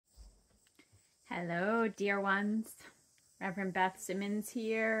Hello, dear ones. Reverend Beth Simmons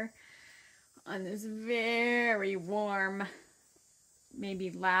here on this very warm,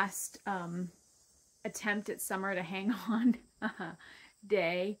 maybe last attempt at summer to hang on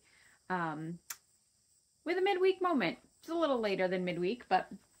day with a midweek moment. It's a little later than midweek, but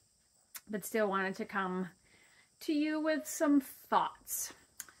still wanted to come to you with some thoughts.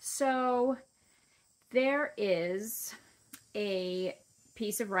 So there is a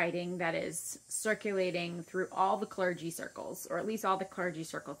piece of writing that is circulating through all the clergy circles, or at least all the clergy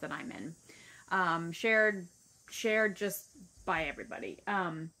circles that I'm in, shared just by everybody,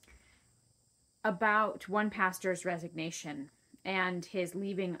 about one pastor's resignation and his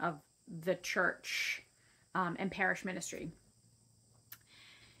leaving of the church and parish ministry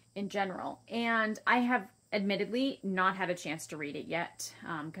in general. And I have admittedly not had a chance to read it yet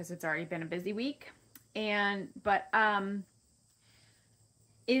because it's already been a busy week. But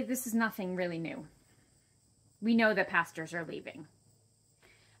this is nothing really new. We know that pastors are leaving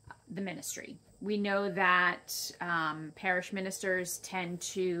the ministry. We know that parish ministers tend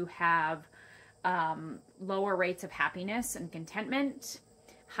to have lower rates of happiness and contentment,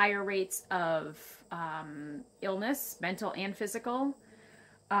 higher rates of illness, mental and physical,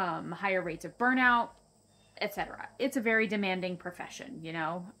 higher rates of burnout, etc. It's a very demanding profession, you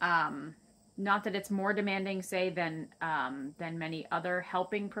know. Not that it's more demanding, say, than many other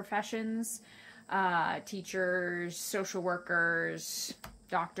helping professions, teachers, social workers,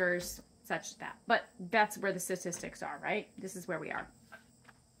 doctors, such as that. But that's where the statistics are, right? This is where we are.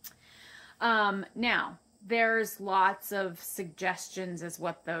 Now, there's lots of suggestions as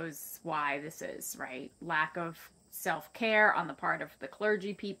why this is, right? Lack of self-care on the part of the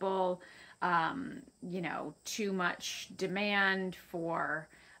clergy people, you know, too much demand for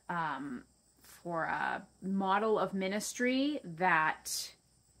a model of ministry that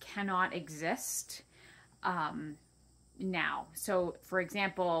cannot exist now. So, for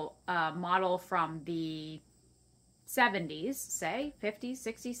example, a model from the 70s, say, 50s,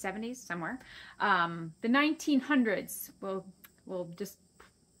 60s, 70s, somewhere. The 1900s, we'll just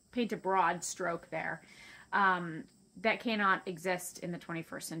paint a broad stroke there, that cannot exist in the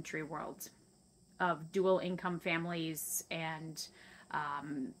 21st century world of dual income families and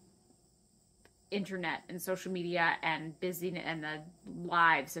internet and social media and busyness and the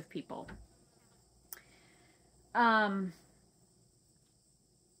lives of people. But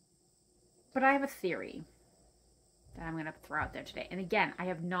I have a theory that I'm going to throw out there today. And again, I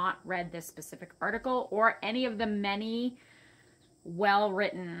have not read this specific article or any of the many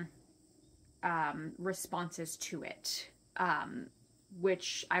well-written responses to it,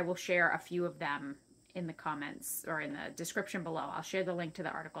 which I will share a few of them in the comments or in the description below. I'll share the link to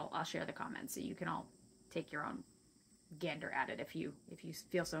the article. I'll share the comments so you can all take your own gander at it if you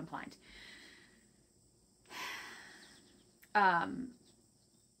feel so inclined. I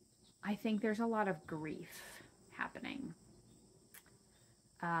think there's a lot of grief happening.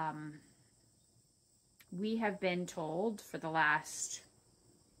 We have been told for the last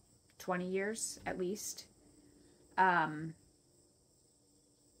 20 years at least that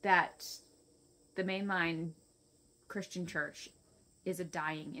the mainline Christian church is a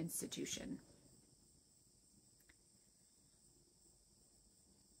dying institution.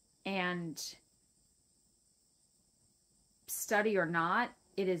 And study or not,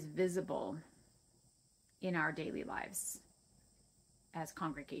 it is visible in our daily lives as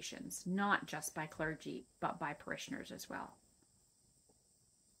congregations, not just by clergy, but by parishioners as well.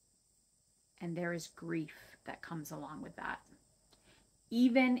 And there is grief that comes along with that.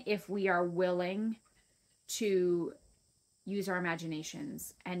 Even if we are willing to use our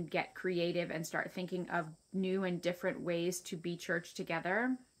imaginations and get creative and start thinking of new and different ways to be church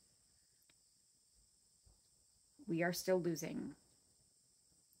together, we are still losing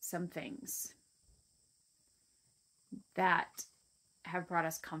some things that have brought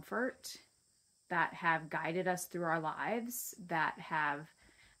us comfort, that have guided us through our lives, that have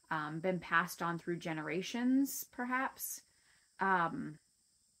been passed on through generations, perhaps.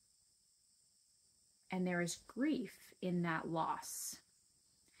 And there is grief in that loss.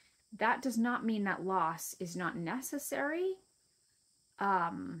 That does not mean that loss is not necessary,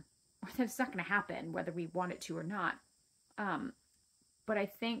 or that it's not going to happen, whether we want it to or not. But I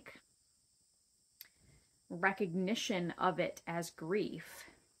think recognition of it as grief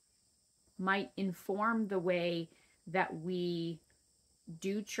might inform the way that we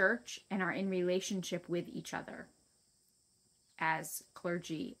do church and are in relationship with each other as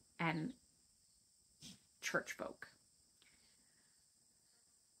clergy and church folk.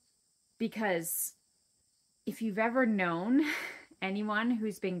 Because if you've ever known anyone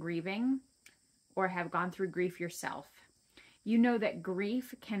who's been grieving, or have gone through grief yourself, you know that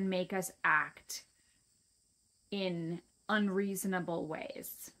grief can make us act in unreasonable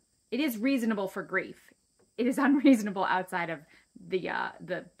ways. It is reasonable for grief. It is unreasonable outside of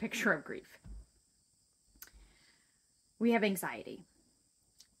the picture of grief. We have anxiety.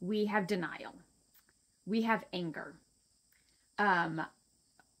 We have denial. We have anger.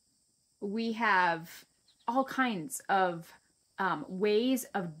 We have all kinds of ways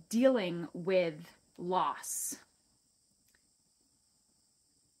of dealing with loss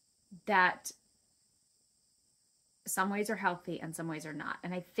that some ways are healthy and some ways are not.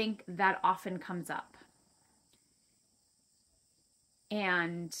 And I think that often comes up.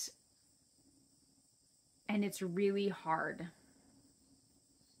 And it's really hard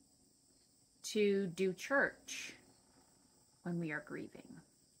to do church when we are grieving,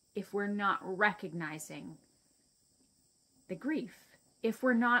 if we're not recognizing the grief, if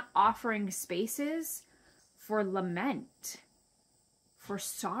we're not offering spaces for lament, for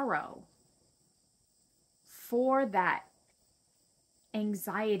sorrow, for that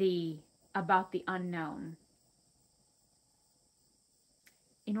anxiety about the unknown,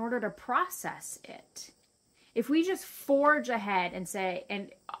 in order to process it. If we just forge ahead and say, and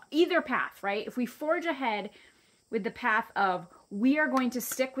either path, right? If we forge ahead with the path of, we are going to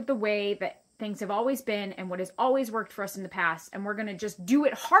stick with the way that things have always been and what has always worked for us in the past, and we're going to just do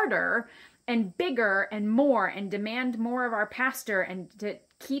it harder and bigger and more and demand more of our pastor and to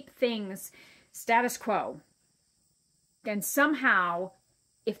keep things status quo, then somehow,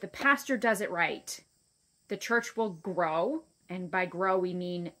 if the pastor does it right, the church will grow. And by grow, we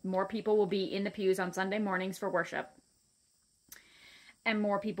mean more people will be in the pews on Sunday mornings for worship. And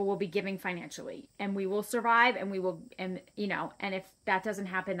more people will be giving financially. And we will survive, and we will, and if that doesn't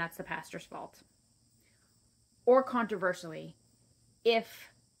happen, that's the pastor's fault. Or controversially,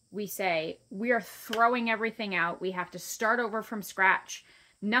 if we say, we are throwing everything out, we have to start over from scratch,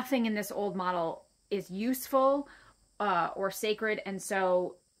 nothing in this old model is useful or sacred, and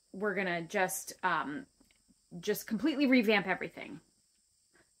so we're going to just completely revamp everything.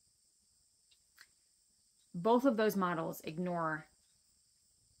 Both of those models ignore,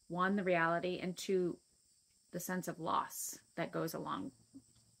 one, the reality, and two, the sense of loss that goes along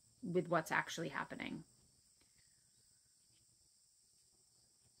with what's actually happening.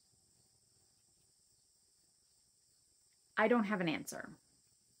 I don't have an answer.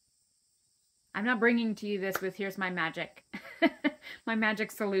 I'm not bringing to you this with, here's my magic, my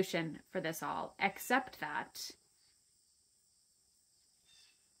magic solution for this all, except that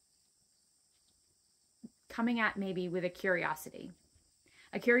coming at maybe with a curiosity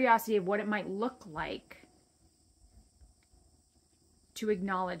of what it might look like to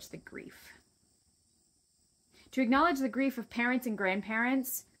acknowledge the grief. To acknowledge the grief of parents and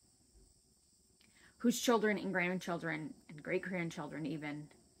grandparents whose children and grandchildren and great-grandchildren even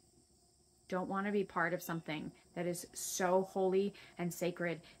don't want to be part of something that is so holy and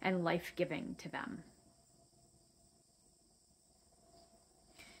sacred and life-giving to them.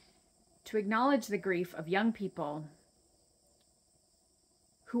 To acknowledge the grief of young people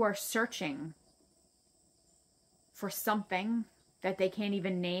who are searching for something that they can't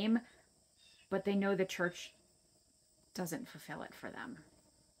even name, but they know the church doesn't fulfill it for them.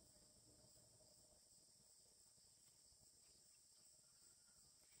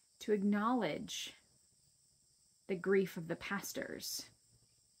 To acknowledge the grief of the pastors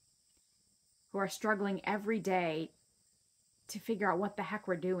who are struggling every day to figure out what the heck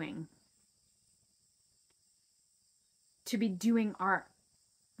we're doing. To be doing our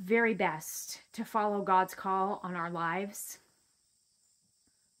very best to follow God's call on our lives.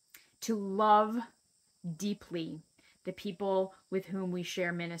 To love deeply the people with whom we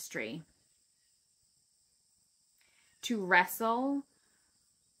share ministry. To wrestle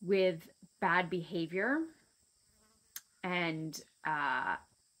with bad behavior and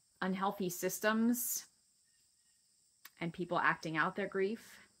unhealthy systems and people acting out their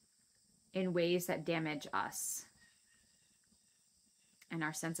grief in ways that damage us and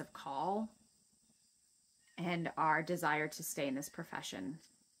our sense of call and our desire to stay in this profession.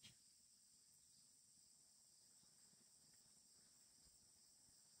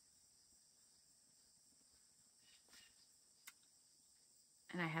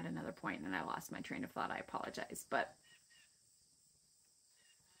 And I had another point and I lost my train of thought. I apologize, but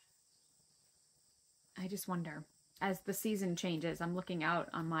I just wonder, as the season changes, I'm looking out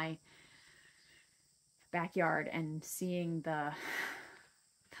on my backyard and seeing the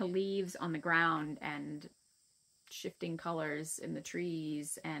leaves on the ground and shifting colors in the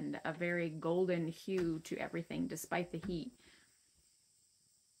trees and a very golden hue to everything despite the heat.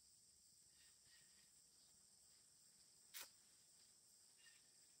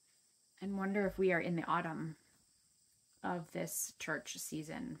 and wonder if we are in the autumn of this church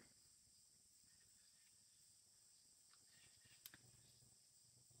season.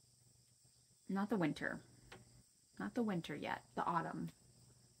 Not the winter. Not the winter yet, the autumn.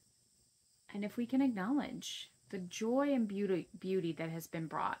 And if we can acknowledge the joy and beauty that has been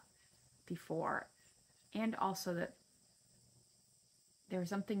brought before, and also that there's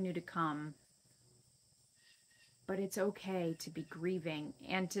something new to come, but it's okay to be grieving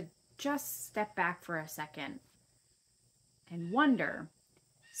and to just step back for a second and wonder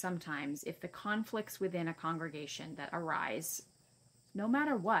sometimes if the conflicts within a congregation that arise, no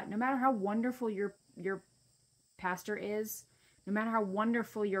matter what, no matter how wonderful your pastor is, no matter how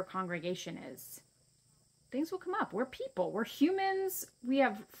wonderful your congregation is, things will come up. We're people. We're humans. We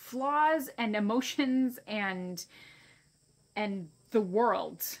have flaws and emotions and the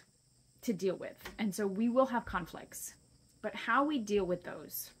world to deal with. And so we will have conflicts. But how we deal with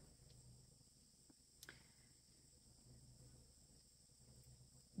those,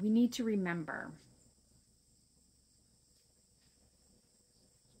 we need to remember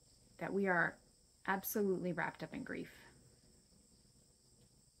that we are absolutely wrapped up in grief.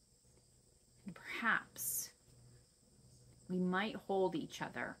 And perhaps we might hold each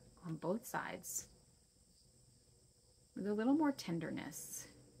other on both sides with a little more tenderness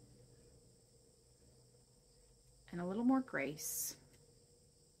and a little more grace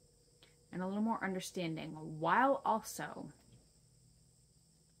and a little more understanding, while also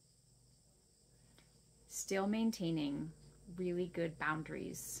still maintaining really good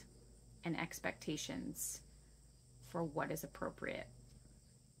boundaries and expectations for what is appropriate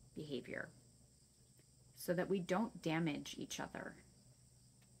behavior, so that we don't damage each other,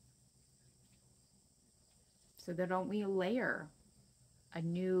 so that don't we layer a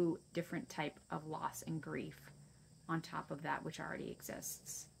new, different type of loss and grief on top of that which already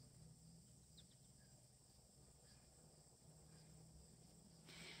exists.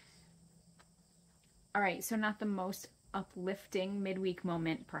 All right, so not the most uplifting midweek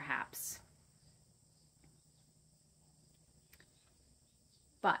moment, perhaps.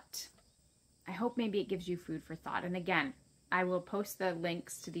 But I hope maybe it gives you food for thought. And again, I will post the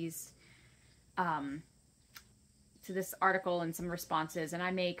links to these, to this article and some responses, and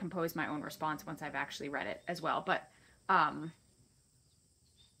I may compose my own response once I've actually read it as well. But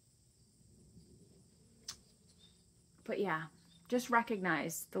yeah, just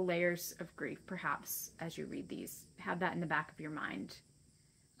recognize the layers of grief, perhaps, as you read these. Have that in the back of your mind.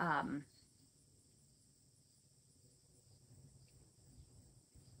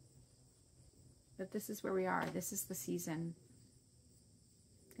 That this is where we are. This is the season.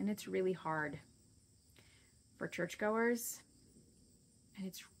 And it's really hard for churchgoers, and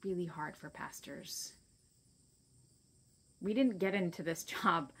it's really hard for pastors. We didn't get into this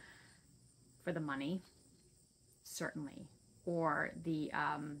job for the money, certainly, or the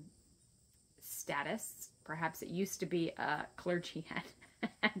status. Perhaps it used to be a clergy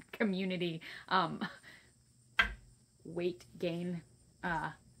and community weight gain,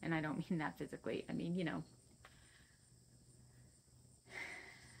 and I don't mean that physically. I mean, you know.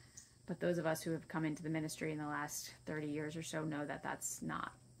 But those of us who have come into the ministry in the last 30 years or so know that that's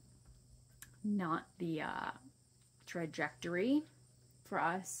not the trajectory for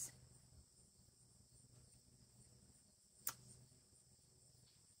us.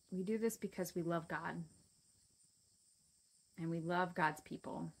 We do this because we love God. And we love God's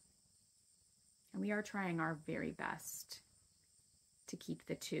people. And we are trying our very best to keep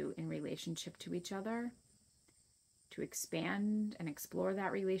the two in relationship to each other, to expand and explore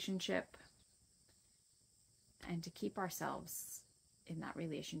that relationship, and to keep ourselves in that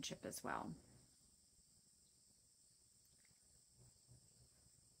relationship as well.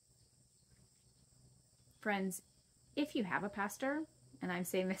 Friends, if you have a pastor, and I'm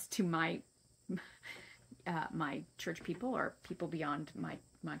saying this to my my church people or people beyond my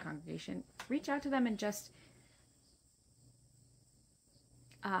congregation, reach out to them and just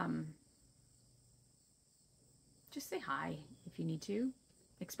say hi if you need to.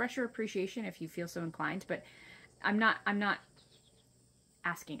 Express your appreciation if you feel so inclined, but I'm not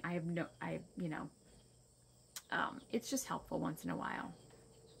asking. It's just helpful once in a while.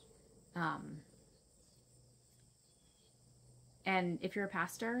 And if you're a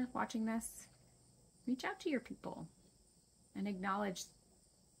pastor watching this, reach out to your people and acknowledge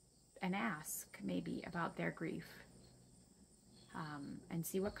and ask maybe about their grief, and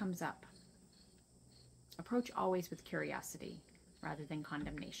see what comes up. Approach always with curiosity rather than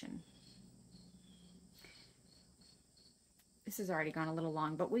condemnation. This has already gone a little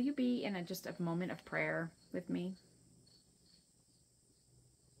long, but will you be in just a moment of prayer with me?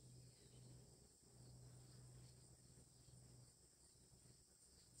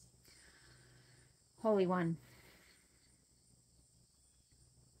 Holy One,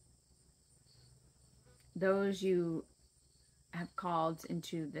 those you have called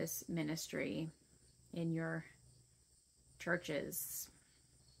into this ministry in your churches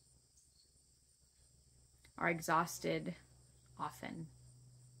are exhausted often,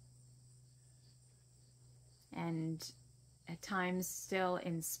 and at times still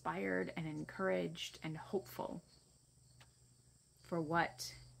inspired and encouraged and hopeful for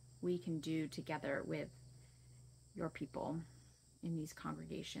what we can do together with your people in these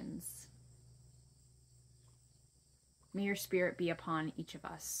congregations. May your Spirit be upon each of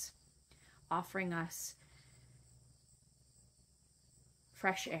us, offering us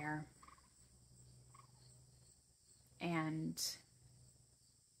fresh air and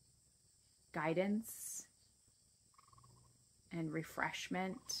guidance and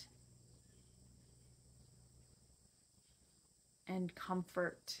refreshment and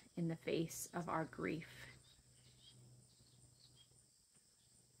comfort in the face of our grief.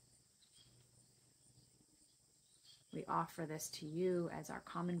 We offer this to you as our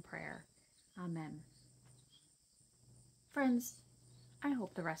common prayer. Amen. Friends, I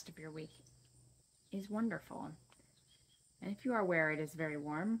hope the rest of your week is wonderful. And if you are where it is very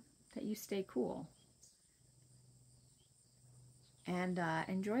warm, that you stay cool. And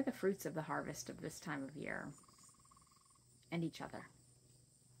enjoy the fruits of the harvest of this time of year and each other.